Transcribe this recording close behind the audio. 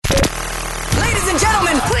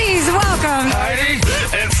Please welcome Heidi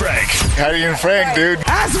and Frank. Heidi and Frank, dude.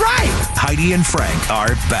 That's right. Heidi and Frank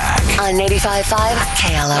are back. On 85.5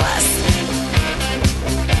 KLOS.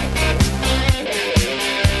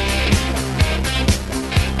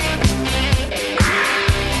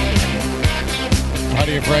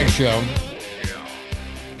 Heidi and Frank show.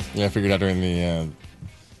 Yeah, I figured out during the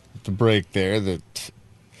break there that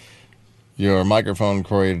your microphone,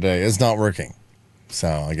 Corey, today is not working. So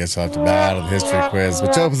I guess I'll have to battle the history quiz,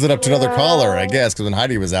 which opens it up to another caller, I guess, because when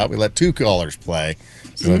Heidi was out, we let two callers play.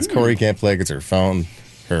 So since Corey can't play because her phone,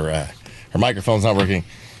 her microphone's not working,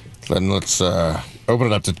 then let's open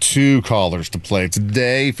it up to two callers to play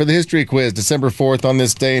today for the history quiz. December 4th, on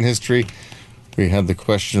this day in history, we had the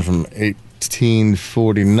question from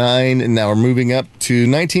 1849, and now we're moving up to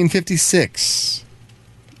 1956.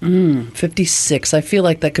 56. I feel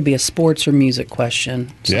like that could be a sports or music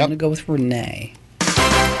question. So Yep. I'm going to go with Renee.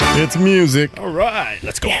 It's music. All right,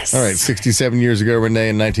 let's go. Yes. All right, 67 years ago, Renee,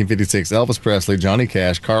 in 1956, Elvis Presley, Johnny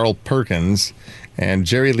Cash, Carl Perkins, and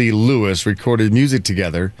Jerry Lee Lewis recorded music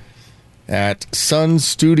together at Sun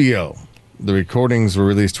Studio. The recordings were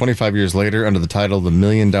released 25 years later under the title The $1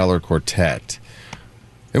 Million Quartet.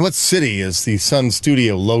 In what city is the Sun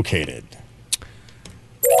Studio located?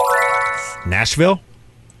 Nashville?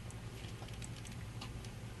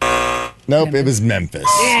 Nope, it was Memphis.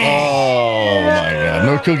 Oh, my God.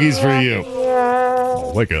 No cookies for you.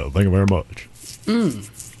 Wake up. Thank you very much.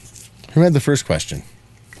 Who had the first question?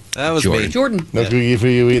 That was Jordan. me. Jordan. No cookie for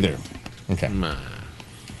you either. Okay.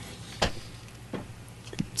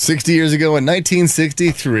 60 years ago in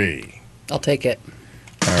 1963. I'll take it.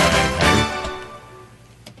 All right.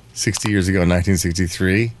 60 years ago in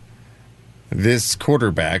 1963, this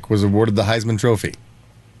quarterback was awarded the Heisman Trophy,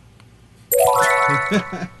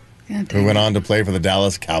 who went on to play for the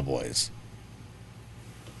Dallas Cowboys.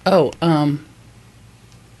 Oh,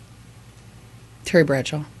 Terry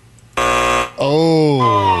Bradshaw. Oh,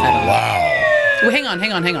 wow. Well, hang on.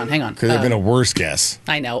 Could there have been a worse guess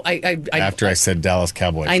I know. after I said Dallas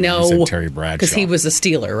Cowboys? I know. You said Terry Bradshaw. Because he was a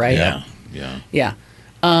Steeler, right? Yeah. Yeah.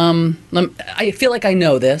 I feel like I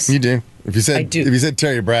know this. You do. If you said I do. If you said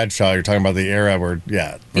Terry Bradshaw, you're talking about the era where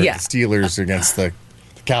Yeah. the Steelers against the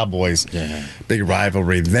Cowboys. Yeah. Big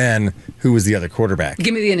rivalry. Then who was the other quarterback?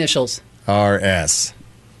 Give me the initials. RS.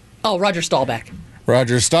 Oh, Roger Staubach.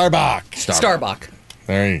 Roger Starbuck. Starbuck.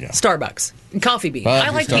 There you go. Starbucks. Coffee bean. Roger I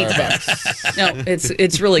like Starbucks. pizza. No,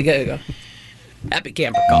 it's really good. Happy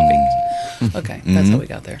Camper coffee. Okay, that's how we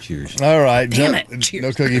got there. Cheers. All right. Damn it. Cheers.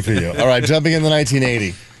 No cookie for you. All right, jumping in the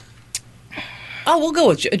 1980. Oh, we'll go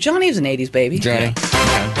with Johnny was an 80s baby. Johnny.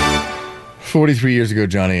 43 years ago,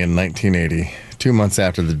 Johnny, in 1980, 2 months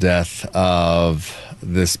after the death of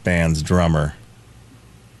this band's drummer,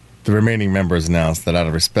 the remaining members announced that out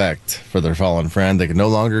of respect for their fallen friend, they could no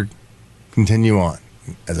longer continue on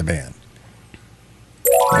as a band.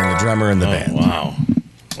 And the drummer in the band. Wow.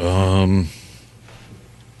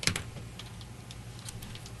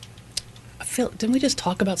 Didn't we just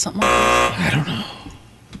talk about something like this? I don't know.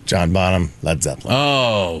 John Bonham, Led Zeppelin.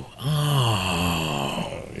 Oh.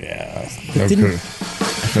 Yeah. No didn't-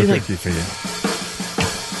 cookie for you.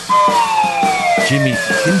 Didn't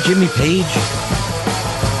Jimmy Page?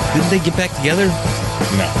 Didn't they get back together?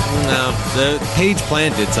 No. No. The Page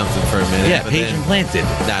Plant did something for a minute. Yeah, but Page then, and Planted.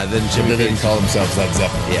 Nah, then They Jimmy didn't Page. call themselves Led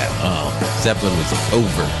Zeppelin. Yeah. Oh. Zeppelin was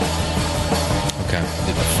over. Okay.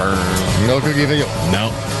 Did the Firm. No cookie for you.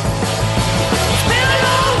 No.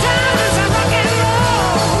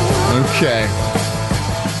 Okay.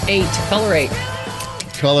 8. Color 8.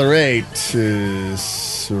 Color 8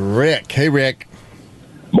 is Rick. Hey, Rick.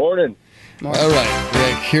 Morning. All right,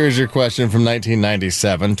 Rick, here's your question from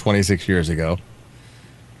 1997, 26 years ago.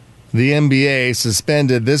 The NBA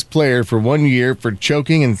suspended this player for 1 year for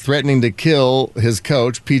choking and threatening to kill his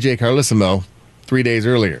coach, P.J. Carlesimo, 3 days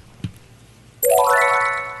earlier.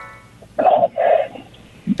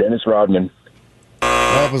 Dennis Rodman.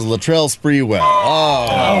 That was Latrell Sprewell.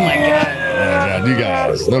 Oh, my God. God, you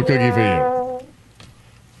guys. No cookie for you.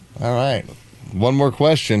 All right. One more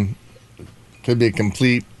question. Could be a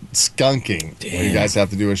complete skunking. Damn. You guys have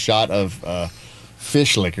to do a shot of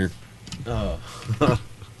fish liquor.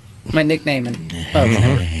 My nickname. And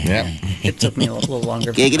Yeah. it took me a little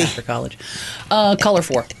longer Giggity. after college. Color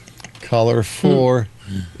 4. Caller 4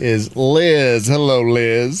 is Liz. Hello,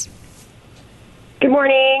 Liz. Good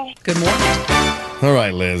morning. Good morning. All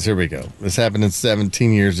right, Liz, here we go. This happened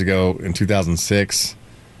 17 years ago in 2006.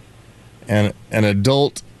 And an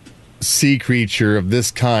adult sea creature of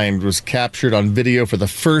this kind was captured on video for the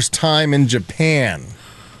first time in Japan.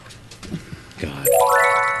 God.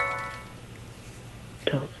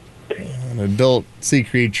 An adult sea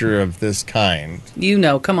creature of this kind, You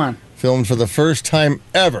know, come on. filmed for the first time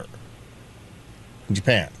ever in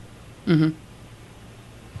Japan.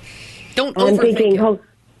 Don't I'm overthink thinking, it.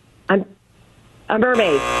 I'm a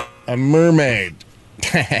mermaid. A mermaid.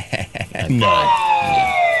 No.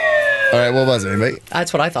 All right, what was it? Anybody?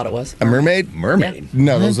 That's what I thought it was. A mermaid? Mermaid.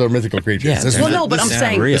 No, those are mythical creatures. Yeah, This they're was Well, no, but I'm This is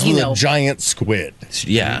saying, real. this you was know, a giant squid.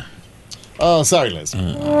 Yeah. Oh, sorry, Liz.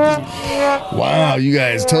 Wow, you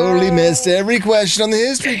guys totally missed every question on the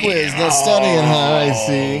history quiz. Not studying, huh? I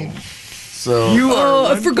see. So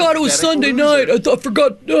I forgot it was Sunday night. I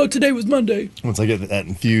forgot today was Monday. once I get that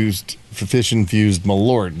fish-infused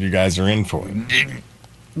Malort, you guys are in for it.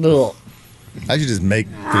 Ugh. I should just make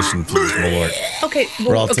fish-infused Malort. Okay,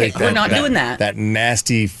 Or I'll well, okay, take we're not doing that. That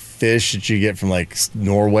nasty fish that you get from like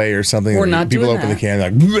Norway or something. We're not People doing open that. the can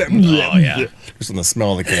like, oh yeah. just on the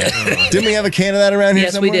smell of the can. Didn't we have a can of that around here?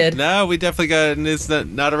 Yes, somewhere? we did. No, we definitely got it. It's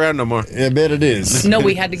not around no more. I bet it is. No,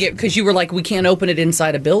 we had to get, because you were like, we can't open it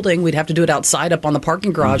inside a building. We'd have to do it outside up on the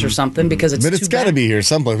parking garage or something because it's But it's too got to bad. be here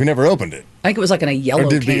someplace. We never opened it. I think it was like in a yellow Or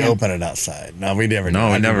did can. we open it outside? No, we never. No, did.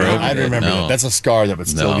 we I never remember- opened I it, remember no. that. That's a scar that would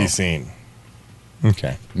still No. be seen.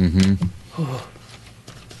 Okay. I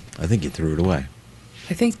think you threw it away.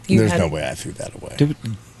 I think you There's had. no way I threw that away.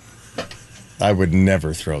 I would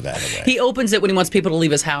never throw that away. He opens it when he wants people to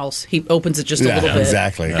leave his house. He opens it just a Yeah, little bit.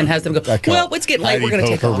 Exactly. And has them go, I call well, it it's getting late. We're going to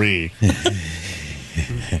take off. potpourri.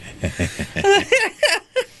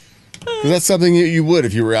 'Cause that's something you would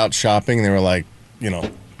if you were out shopping and they were like,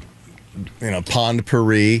 pond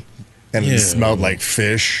pourri, and it smelled like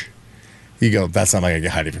fish. You go, that's not my gonna get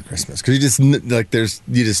Heidi for Christmas because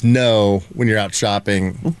you just know when you're out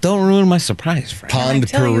shopping. Well, don't ruin my surprise, Frank. Pond I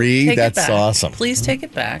tell you, pourri, take it that's back. awesome. Please take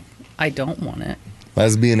it back. I don't want it.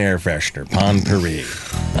 Lesbian air freshener, pond pourri.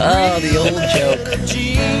 Oh, the old joke.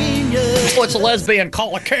 What's a lesbian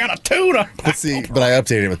call a can of tuna? Let's see, but I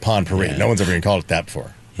updated it with pond pourri. No one's ever even called it that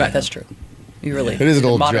before. Right, that's true. You really. It is an did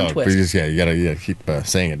a old modern joke, twist. but you gotta keep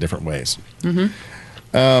saying it different ways.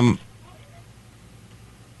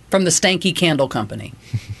 From the Stanky Candle Company.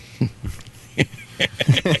 Is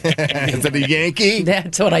that a Yankee?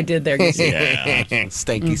 That's what I did there. You see.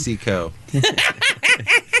 Stanky Seco.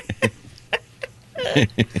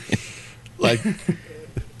 Like,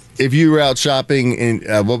 if you were out shopping,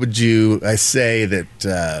 and what would you say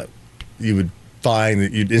that you would find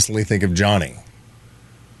that you'd instantly think of Johnny?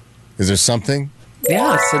 Is there something?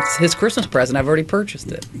 Yeah, it's his Christmas present. I've already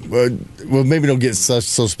purchased it. Well, maybe don't get so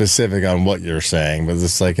specific on what you're saying, but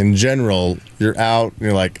it's like in general, you're out and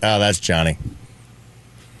you're like, oh, that's Johnny.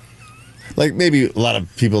 Like maybe a lot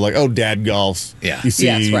of people are like, oh, Dad golfs. Yeah. You see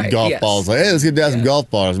Yes, right. golf Yes. balls. Like, hey, let's get Dad some golf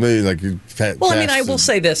balls. Maybe like you. Well, I mean, I will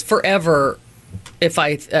say this: forever, if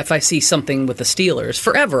I see something with the Steelers,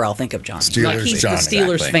 forever I'll think of Johnny. Steelers Like, he's Johnny. the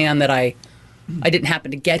Steelers Exactly. fan that I didn't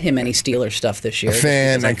happen to get him any Steelers stuff this year. a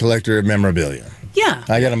fan Because and collector of memorabilia. yeah,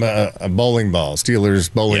 I got him a bowling ball,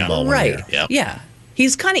 Steelers bowling ball. one right. year. Yep. Yeah,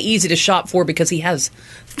 he's kind of easy to shop for because he has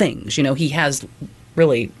things. He has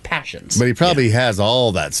really passions. But he probably has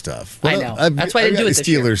all that stuff. I know. That's why I didn't do it the this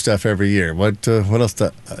year. Steelers stuff every year. What else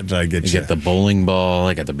did I get You you? get the bowling ball.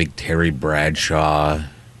 I got the big Terry Bradshaw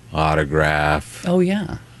autograph. Oh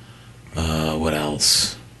yeah, What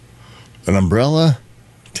else? An umbrella?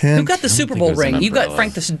 Tent? who got the Super think Bowl it was an ring? You got umbrella.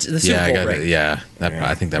 Frank the Super Yeah, I Bowl got ring. it. Yeah,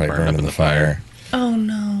 I think that Probably burned up in the fire. Oh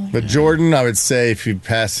no. But Jordan, I would say if you're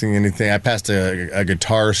passing anything, I passed a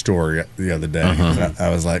guitar store the other day. And I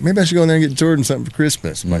was like, maybe I should go in there and get Jordan something for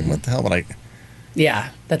Christmas. I'm like, what the hell would I? Yeah,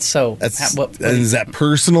 that's so. Is that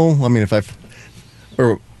personal? I mean,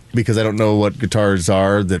 or because I don't know what guitars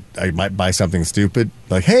are, that I might buy something stupid.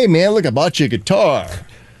 Like, hey man, look, I bought you a guitar.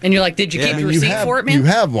 And you're like, did you Yeah. keep I the mean, receipt for it, man? You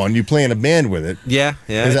have one. You play in a band with it. Yeah.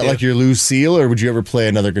 Is I that do. like your Lucille, or would you ever play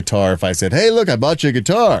another guitar if I said, hey, look, I bought you a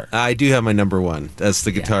guitar? I do have my number one. That's the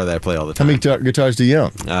guitar that I play all the How time. many guitars do you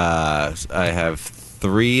own? I have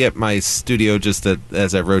 3 at my studio just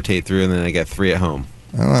as I rotate through, and then I got 3 at home.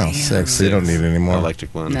 Oh, wow, 6. So you don't need it anymore.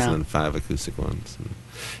 Electric ones, No. and then 5 acoustic ones.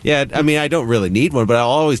 Yeah, I mean, I don't really need one, but I'll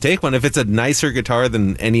always take one. If it's a nicer guitar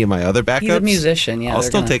than any of my other backups, He's a musician, yeah. I'll they're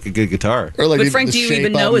still gonna- take a good guitar. Or like But the- Frank, the do you shape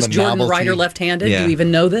even on know, is the Jordan novelty. right or left-handed? Yeah. Do you even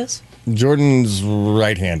know this? Jordan's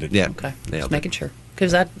right-handed. Yeah, Okay, nailed just it. making sure.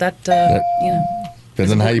 Because that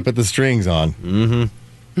Depends on how you put the strings on.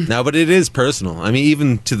 No, but it is personal. I mean,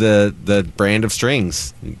 even to the brand of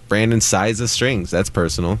strings, brand and size of strings, that's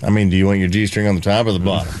personal. I mean, do you want your G string on the top or the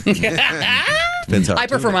bottom? Depends how I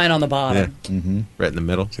prefer mine on the bottom. Yeah, right in the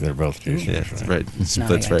middle. See, they're both G Yeah, strings. it's right. It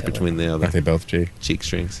splits yeah, right totally. between the Aren't other they both G? cheek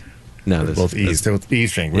strings. No, They're there's both E's. there's- They're both E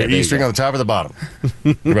string. Yeah, We're there E you string go. on the top or the bottom?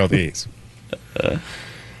 They're both E's.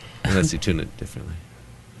 Unless you tune it differently.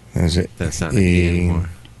 Is it That's not an E anymore.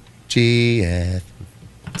 GF.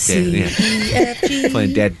 C, E, F, G.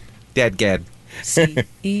 Playing Dad Gad. C,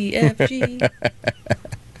 E, F, G.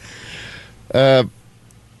 I'm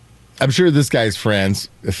sure this guy's friends,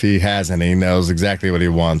 if he has any, knows exactly what he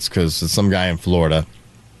wants because it's some guy in Florida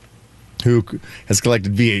who has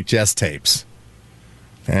collected VHS tapes.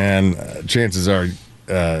 And chances are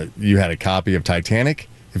you had a copy of Titanic.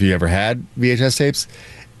 If you ever had VHS tapes,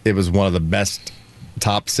 it was one of the best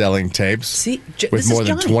top-selling tapes See, with this more is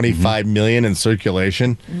than Johnny. 25 million in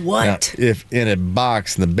circulation. What? Now, if in a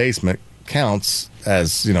box in the basement counts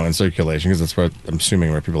as, in circulation, because that's where I'm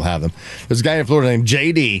assuming where people have them. There's a guy in Florida named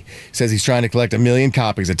JD says he's trying to collect 1 million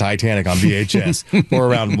copies of Titanic on VHS, or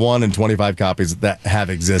around 1 in 25 copies that have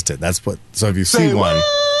existed. That's what. So if you see one,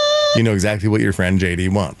 you know exactly what your friend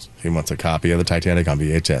JD wants. He wants a copy of the Titanic on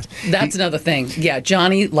VHS. That's another thing. Yeah,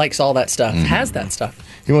 Johnny likes all that stuff. Has that stuff.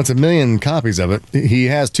 He wants 1 million copies of it. He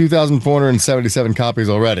has 2,477 copies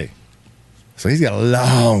already. So he's got a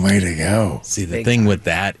long way to go. See, the Big thing time. with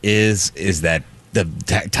that is that the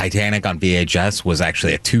Titanic on VHS was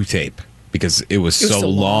actually a 2-tape because it was so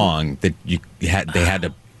long that they had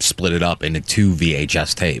to split it up into 2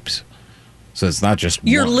 VHS tapes. So it's not just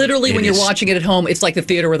You're one. literally, It when you're is- watching it at home, it's like the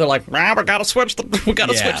theater where they're like, we gotta switch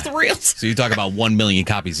the reels. So you talk about 1 million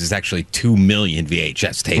copies. It's actually 2 million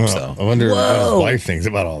VHS tapes, Well, I though. wonder what his Whoa. wife thinks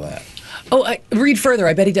about all that. Oh, read further.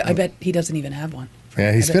 I bet he doesn't even have one.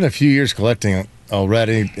 Yeah, he spent a few years collecting it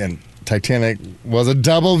already, and Titanic was a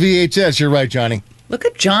double VHS. You're right, Johnny. Look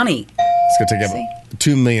at Johnny. It's going to take See? up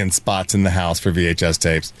 2 million spots in the house for VHS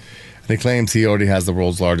tapes. And he claims he already has the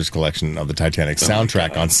world's largest collection of the Titanic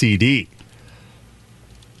soundtrack on CD.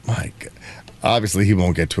 My God. Obviously, he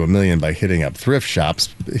won't get to 1 million by hitting up thrift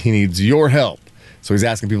shops. He needs your help. So he's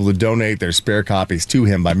asking people to donate their spare copies to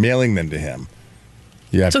him by mailing them to him.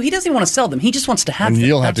 You have So he doesn't even want to sell them. He just wants to have and them.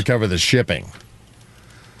 you'll have to cover the shipping.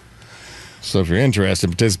 So if you're interested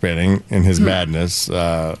in participating in his madness,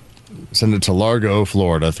 send it to Largo,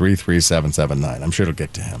 Florida, 33779. I'm sure it'll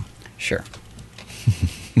get to him. Sure.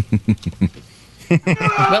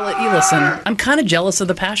 Well, you listen, I'm kind of jealous of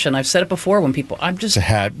the passion. I've said it before when people, I'm just, To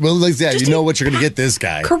have, well, like that, Just you know what you're going to get this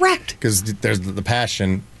guy. correct. Because there's the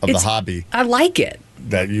passion of It's- the hobby I like it.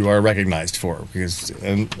 that you are recognized for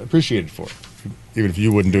and appreciated for, even if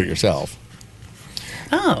you wouldn't do it yourself.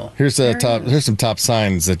 Oh. Here's very here's some top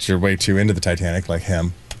signs that you're way too into the Titanic, like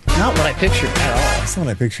him. Not what I pictured at all. That's not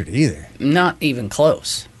what I pictured either. Not even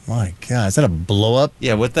close. My God, is that a blow up?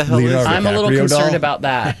 Yeah, what the hell Leonardo is that? I'm a little DiCaprio concerned doll? about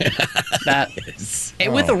that.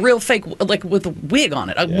 With a real fake, like with a wig on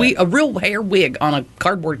it, a real hair wig on a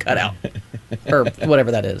cardboard cutout, or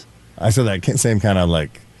whatever that is. I saw that same kind of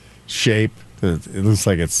like shape. It looks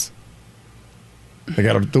like it's. They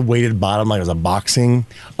got the weighted bottom, like it was a boxing.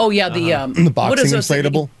 Oh yeah, the The what boxing is those things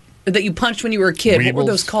inflatable that you punched when you were a kid? What were Weebles?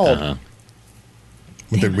 those called?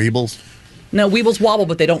 with the Weebles. No, Weebles wobble,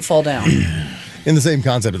 but they don't fall down. In the same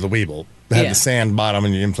concept of the Weeble. It had Yeah. the sand bottom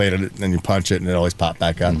and you inflated it and then you punch it and it always popped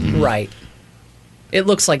back up. Right. It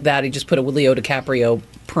looks like that. He just put a Leo DiCaprio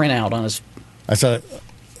printout on his. I saw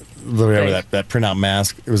remember Face. that printout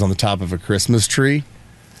mask. It was on the top of a Christmas tree.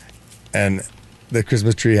 And the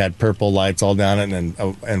Christmas tree had purple lights all down it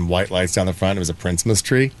and white lights down the front. It was a Princemas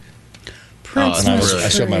tree. Prince And Really? I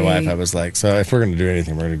showed my wife, I was like, so if we're going to do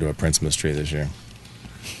anything, we're going to do a Princemas tree this year.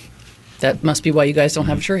 That must be why you guys don't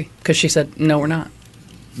have a tree. Because she said, no, we're not.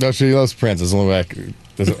 No, she loves Prince. It's the only way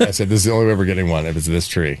I said, this is the only way we're getting one if it's this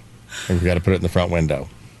tree. And we got to put it in the front window.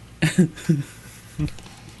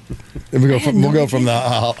 And we'll go from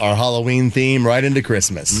our Halloween theme right into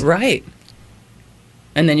Christmas. Right.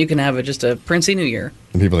 And then you can have just a Princey New Year.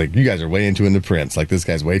 And people are like, you guys are way into Prince. Like, this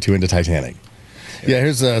guy's way too into Titanic. Yeah,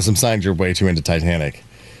 here's some signs you're way too into Titanic.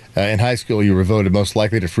 In high school, you were voted most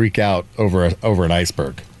likely to freak out over an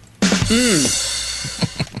iceberg. You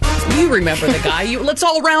remember the guy. Let's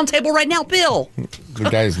all round table right now, Bill. The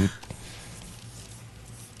guy's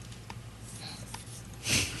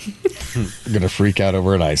gonna freak out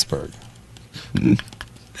over an iceberg.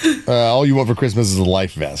 All you want for Christmas is a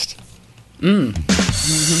life vest. Your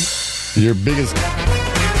biggest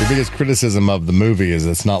criticism of the movie is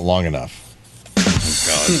it's not long enough.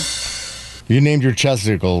 You named your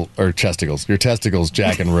testicles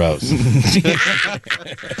Jack and Rose.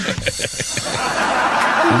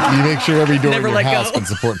 You make sure every door Never in your let house go. can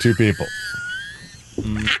support 2 people.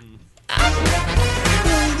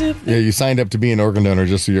 Yeah, you signed up to be an organ donor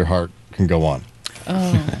just so your heart can go on.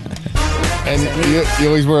 Oh. And you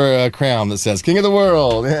always wear a crown that says King of the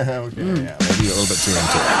World. Yeah, okay, yeah, maybe a little bit too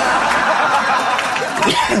into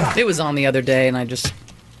it. It was on the other day, and I just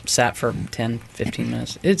sat for 10, 15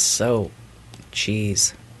 minutes. It's so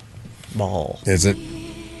cheese. ball. Is it?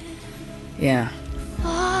 Yeah.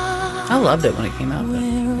 I loved it when it came out. But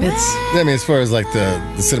it's I mean, as far as like the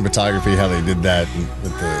cinematography, how they did that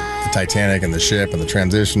with the Titanic and the ship and the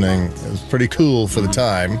transitioning, it was pretty cool for the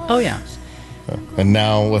time. oh yeah. And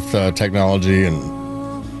now with technology and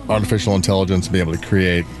artificial intelligence, be able to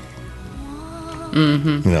create,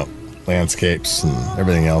 landscapes and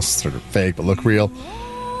everything else that are fake but look real.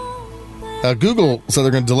 Google said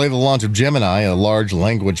they're going to delay the launch of Gemini, a large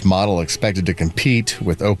language model expected to compete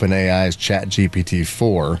with OpenAI's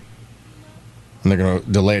ChatGPT-4. And they're going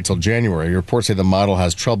to delay it till January. Reports say the model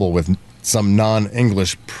has trouble with some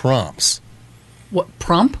non-English prompts. What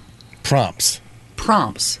prompts?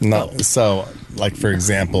 No, so, like, for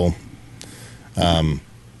example,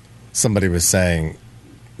 somebody was saying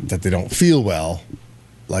that they don't feel well,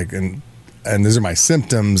 like, and these are my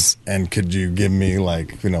symptoms, and could you give me,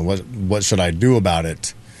 like, what should I do about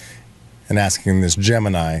it? And asking this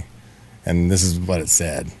Gemini, and this is what it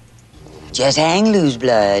said. Just hang loose,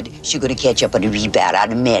 blood. She's gonna catch up on the rebound on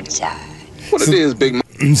the med side. What it is, big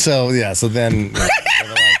man. So then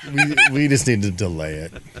we just need to delay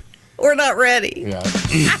it. We're not ready. Yeah.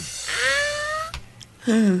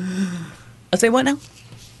 I say what now?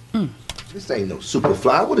 This ain't no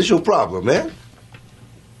Superfly. What is your problem, man?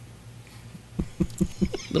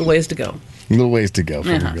 Little ways to go. A little ways to go for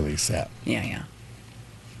the Uh-huh. release that. Yeah.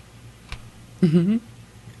 Do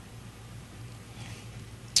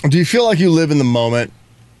you feel like you live in the moment?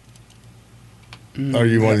 Or are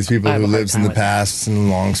you one of these people I have who a hard lives in time the with that. past and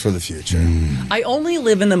longs for the future? I only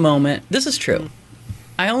live in the moment. This is true.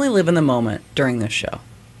 I only live in the moment during this show.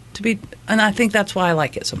 And I think that's why I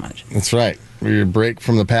like it so much. That's right. Your break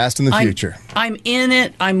from the past and the future. I'm in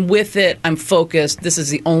it. I'm with it. I'm focused. This is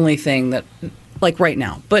the only thing that, like right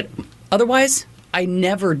now. But otherwise, I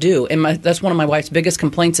never do. And that's one of my wife's biggest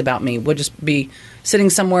complaints about me. Would just be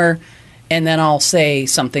sitting somewhere, and then I'll say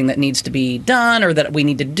something that needs to be done, or that we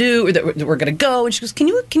need to do, or that we're going to go. And she goes, "Can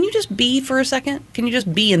you just be for a second? Can you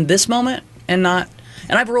just be in this moment and not?"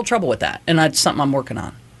 And I have real trouble with that. And that's something I'm working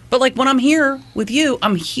on. But like when I'm here with you,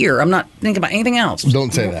 I'm here. I'm not thinking about anything else.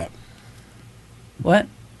 Don't say that. What?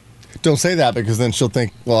 Don't say that, because then she'll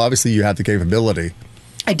think, well, obviously you have the capability.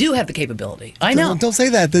 I do have the capability. I know. Don't say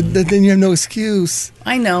that. Then you have no excuse.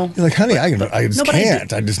 I know. You're like, honey, I just No, but I do.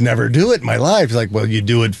 can't. I just never do it in my life. She's like, well, you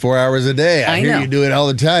do it 4 hours a day. I hear know. you do it all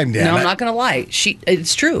the time, damn No, it. I'm not going to lie.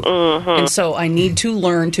 It's true. And so I need to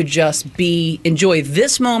learn to just enjoy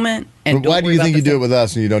this moment. And But why do you think you do it with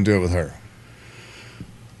us and you don't do it with her?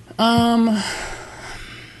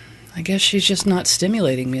 I guess she's just not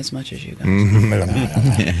stimulating me as much as you guys.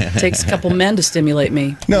 It takes a couple men to stimulate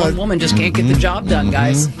me. No, One woman just can't get the job done,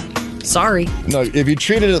 guys. Sorry. No, if you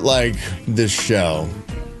treated it like this show,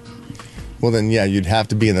 well, then, yeah, you'd have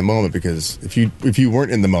to be in the moment, because if you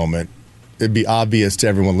weren't in the moment, it'd be obvious to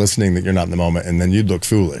everyone listening that you're not in the moment, and then you'd look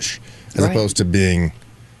foolish, as Right. opposed to being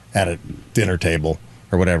at a dinner table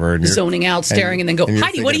or whatever. And you're Zoning out, staring, and then go, you're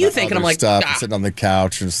Heidi, what do you about think? And I'm other like, stuff, "Ah." sitting on the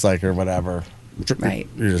couch, or just like, or whatever. Right.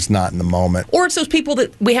 You're just not in the moment. Or it's those people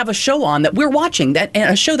that we have a show on that we're watching, and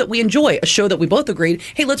a show that we enjoy, a show that we both agreed,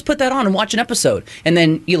 hey, let's put that on and watch an episode. And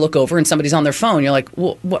then you look over and somebody's on their phone. You're like,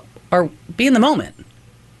 well, be in the moment.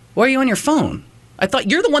 Why are you on your phone? I thought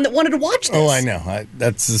you're the one that wanted to watch this. Oh, I know.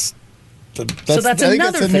 That's just. that's I think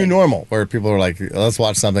another that's a new thing. normal, where people are like, let's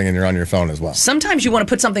watch something, and you're on your phone as well. Sometimes you want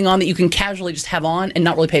to put something on that you can casually just have on and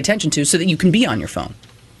not really pay attention to, so that you can be on your phone.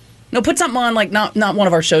 No, put something on, like not one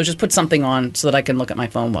of our shows. Just put something on so that I can look at my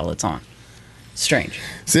phone while it's on. Strange.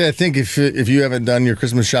 See, I think if you haven't done your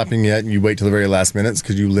Christmas shopping yet, and you wait till the very last minute, it's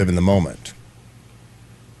because you live in the moment.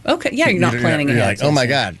 Okay, yeah, you're not planning You're ahead. like, oh my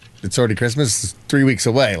God, it's already Christmas. It's 3 weeks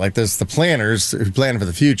away. Like, there's the planners who plan for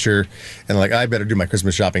the future, and like, I better do my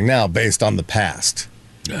Christmas shopping now based on the past.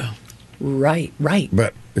 Right.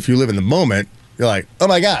 But if you live in the moment, you're like, oh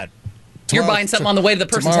my God, You're buying something on the way to the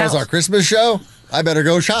person's tomorrow's house. our Christmas show. I better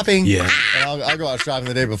go shopping. Yeah. And I'll go out shopping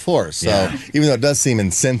the day before. So Yeah. even though it does seem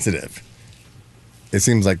insensitive, it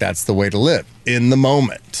seems like that's the way to live, in the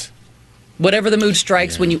moment. Whatever the mood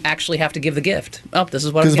strikes when you actually have to give the gift. Oh, this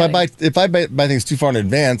is what I'm Because getting. if I buy things too far in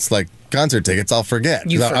advance, like concert tickets, I'll forget.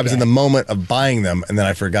 'Cause You I was forget. in the moment of buying them, and then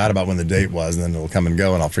I forgot about when the date was, and then it'll come and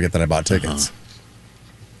go, and I'll forget that I bought tickets.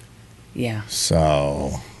 Yeah.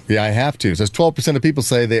 So, yeah, I have to. So 12% of people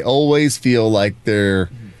say they always feel like they're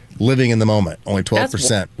living in the moment. Only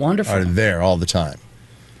 12% wonderful. are there all the time.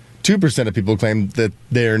 2% of people claim that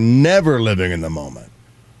they're never living in the moment.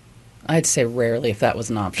 I'd say rarely, if that was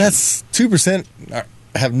an option. That's 2%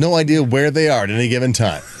 have no idea where they are at any given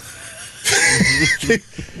time.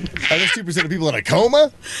 Are those 2% of people in a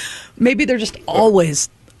coma? Maybe they're just always,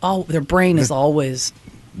 their brain is always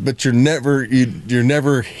but you're never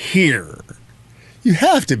here. You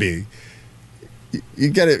have to be. You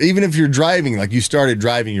got to, even if you're driving, like you started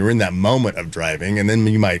driving, you're in that moment of driving, and then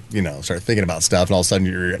you might, start thinking about stuff, and all of a sudden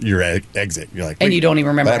you're exit. You're like, and you don't even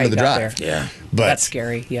remember how you the got drive. there. Yeah, but that's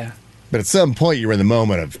scary. Yeah. But at some point, you were in the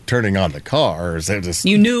moment of turning on the car. Or is it just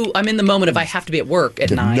you knew I'm in the moment of I have to be at work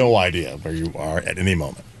at 9. No idea where you are at any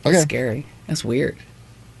moment. Okay, that's scary. That's weird.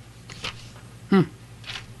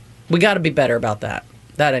 We got to be better about that.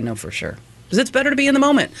 That I know for sure. Because it's better to be in the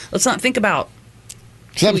moment. Let's not think about.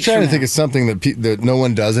 So I'm trying to think of something that no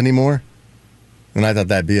one does anymore, and I thought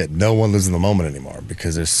that'd be it. No one lives in the moment anymore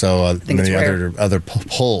because there's so many other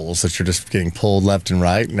poles that you're just getting pulled left and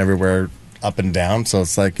right and everywhere up and down. So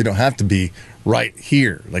it's like you don't have to be right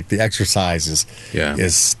here. Like the exercise is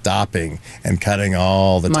stopping and cutting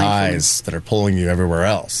all the ties that are pulling you everywhere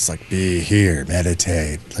else. It's like be here,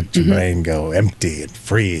 meditate, let your brain go empty and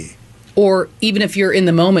free. Or even if you're in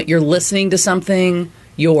the moment, you're listening to something.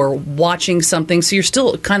 You're watching something, so you're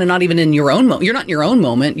still kind of not even in your own moment. You're not in your own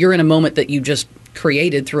moment. You're in a moment that you just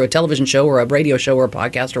created through a television show or a radio show or a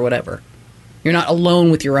podcast or whatever. You're not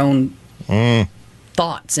alone with your own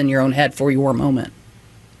thoughts in your own head for your moment.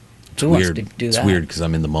 It's weird. It's weird because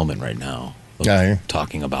I'm in the moment right now.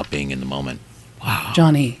 Talking about being in the moment. Wow.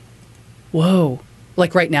 Johnny, whoa.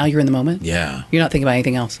 Like right now you're in the moment? Yeah. You're not thinking about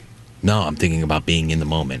anything else? No, I'm thinking about being in the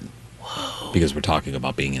moment. Whoa. Because we're talking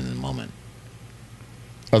about being in the moment.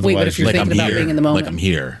 Otherwise, wait, but if you're thinking about being in the moment. Like I'm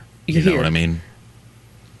here. You know what I mean?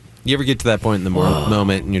 You ever get to that point in the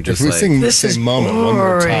moment and you're just if we like... sing moment one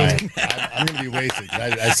more time, I'm going to be wasted.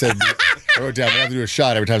 I wrote down, we have to do a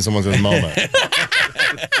shot every time someone says moment.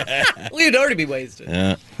 Well, you'd already be wasted.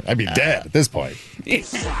 Yeah. I'd be dead at this point. Hey.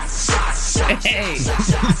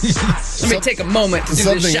 Let me take a moment to do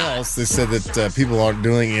something this shot. else they said that people aren't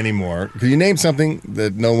doing anymore. Could you name something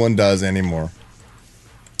that no one does anymore?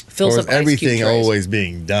 Fills or up is everything ice cube trays. always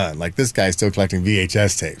being done? Like this guy's still collecting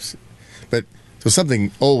VHS tapes. But so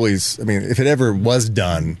something always, if it ever was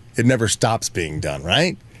done, it never stops being done,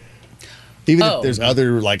 right? Even if there's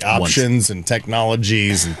other options and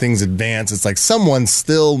technologies and things advance, it's like someone's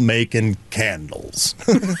still making candles.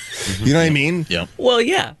 You know what I mean? Yeah. Well,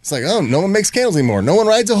 yeah. It's like, no one makes candles anymore. No one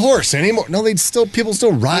rides a horse anymore. No, people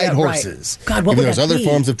still ride horses. Right. God, what would there's that other be?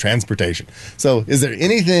 forms of transportation. So is there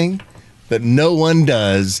anything that no one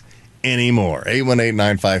does anymore?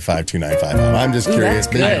 818-955-2955. I'm just curious.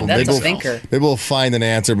 Good. That's a thinker. Maybe we'll find an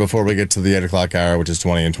answer before we get to the 8 o'clock hour, which is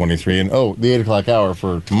 20 and 23. And the 8 o'clock hour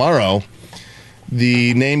for tomorrow,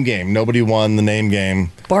 the name game. Nobody won the name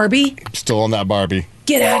game. Barbie? Still on that Barbie.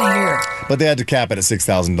 Get out of here. But they had to cap it at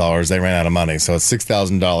 $6,000. They ran out of money, so it's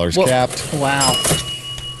 $6,000 capped. Wow.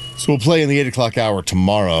 So we'll play in the 8 o'clock hour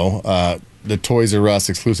tomorrow. The Toys R Us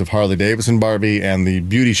exclusive Harley Davidson Barbie and the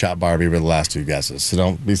Beauty Shop Barbie were the last two guesses. So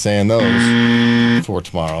don't be saying those for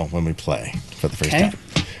tomorrow when we play for the first time.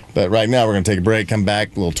 But right now we're going to take a break, come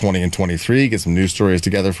back, a little 20 and 23, get some news stories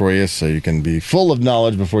together for you so you can be full of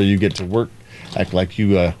knowledge before you get to work. Act like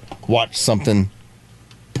you watched something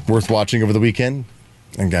worth watching over the weekend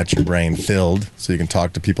and got your brain filled so you can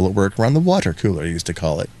talk to people at work around the water cooler, I used to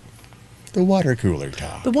call it. The water cooler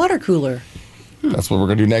talk. The water cooler. That's what we're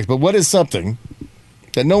going to do next. But what is something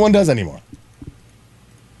that no one does anymore?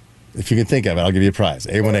 If you can think of it, I'll give you a prize.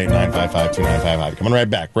 818-955-2955. Coming right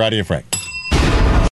back. Brady and Frank.